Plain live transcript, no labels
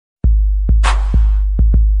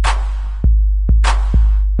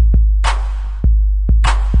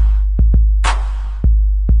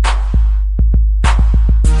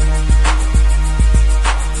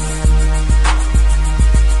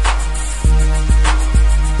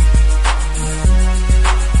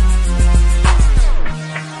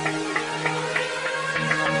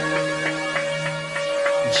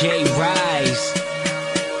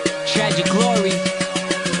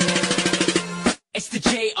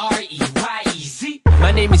K-R-E-Y-E-Z.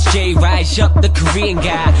 My name is Jay Rise Up, the Korean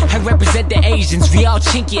guy. I represent the Asians, we all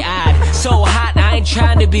chinky-eyed. So hot, I ain't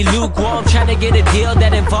trying to be lukewarm, trying to get a deal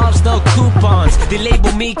that involves no coupons. They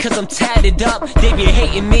label me cause I'm tatted up, they be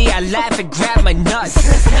hating me, I laugh and grab my nuts.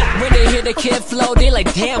 When they hear the kid flow, they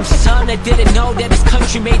like, damn son, I didn't know that his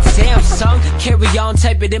country made Samsung. Carry on,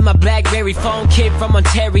 type it in my BlackBerry phone. Kid from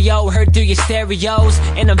Ontario, heard through your stereos.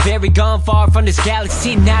 And I'm very gone, far from this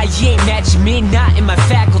galaxy. Nah, you ain't matching me, not in my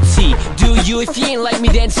faculty. Do you? If you ain't like me,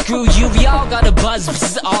 then screw you. We all got a buzz, this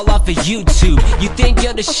is all off of YouTube. You think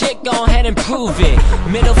you're the shit, go ahead and prove it.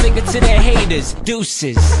 Middle finger to the haters,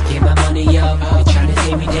 deuces. Get my money up, they tryna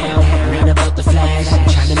take me down. Run about the flash,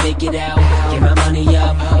 tryna make it out. Get my money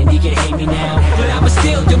up, and you can hate me now, but I'ma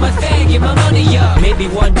still do my thing, get my money up. Maybe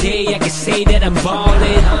one day I can say that I'm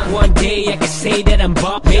ballin'. One day I can say that I'm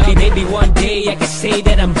ballin'. Maybe one day I can say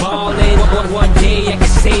that I'm ballin'. One day I can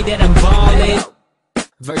say that I'm ballin'.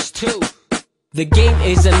 Verse 2. The game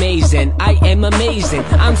is amazing, I am amazing.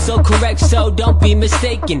 I'm so correct, so don't be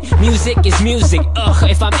mistaken. Music is music, ugh,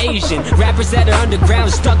 if I'm Asian. Rappers that are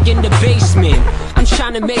underground, stuck in the basement. I'm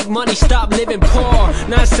trying to make money, stop living poor.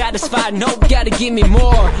 Not satisfied, nope, gotta give me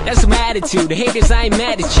more. That's my attitude, haters, I ain't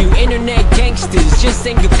mad at you. Internet gangsters just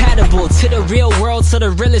ain't compatible to the real world, so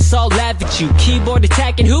the realists all laugh at you. Keyboard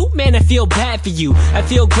attacking who? Man, I feel bad for you. I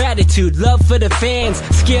feel gratitude, love for the fans.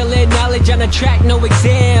 Skill and knowledge on the track, no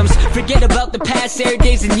exams. Forget about the past, every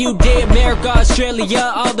day's a new day. America,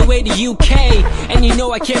 Australia, all the way to UK. And you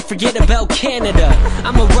know I can't forget about Canada.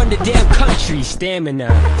 I'ma run the damn country, stamina.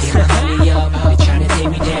 Get my money up, they tryna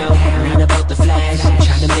take me down. Run about the flash,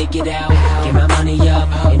 tryna make it out. Get my money up,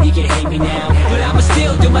 and you can hate me now, but I'ma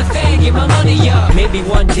still do my thing, get my money up. Maybe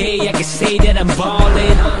one day I can say that I'm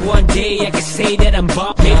ballin'. One day I can say that I'm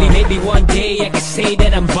ballin'. Maybe one day I can say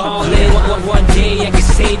that I'm ballin'. One day I can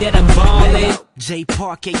say that I'm ballin'. J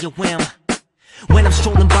Park AOM. When I'm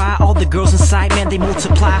strolling by, all the girls inside, man, they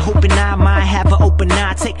multiply. Hoping I might have an open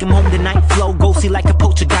eye. Take them home tonight, flow, ghosty like a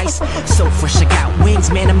poltergeist. So fresh, I got wings,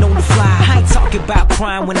 man, I'm known to fly. I ain't talking about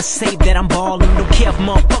crime when I say that I'm ballin'. Don't care if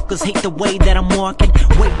motherfuckers hate the way that I'm walking.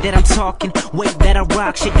 Wait that I'm talking, wait that I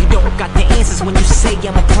rock shit. You don't got the answers when you say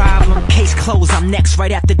I'm a problem. Case closed, I'm next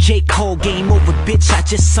right after J. Cole. Game over, bitch, I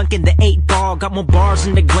just sunk in the 8 ball. Got more bars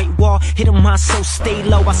in the Great Wall. Hit 'em high, so stay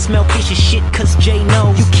low. I smell fishy shit, cause Jay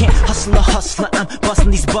knows. You can't hustle a hustler, I'm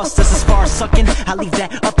busting these busters. As far as sucking, I leave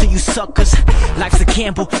that up to you suckers. Life's a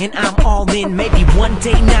gamble and I'm all in. Maybe one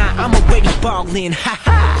day now, I'm already ballin'. Ha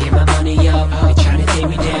ha. Get my money up, they tryna take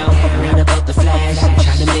me down. Run about the flash,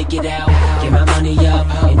 tryna make it out. Get my money up,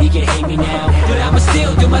 and you can hate me now, but I'ma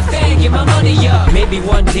still do my thing, get my money up. Maybe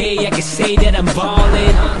one day I can say that I'm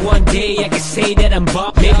ballin'. One day I can say that I'm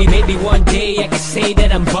ballin'. Maybe one day I can say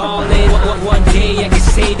that I'm ballin'. One day I can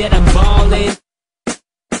say that I'm ballin'.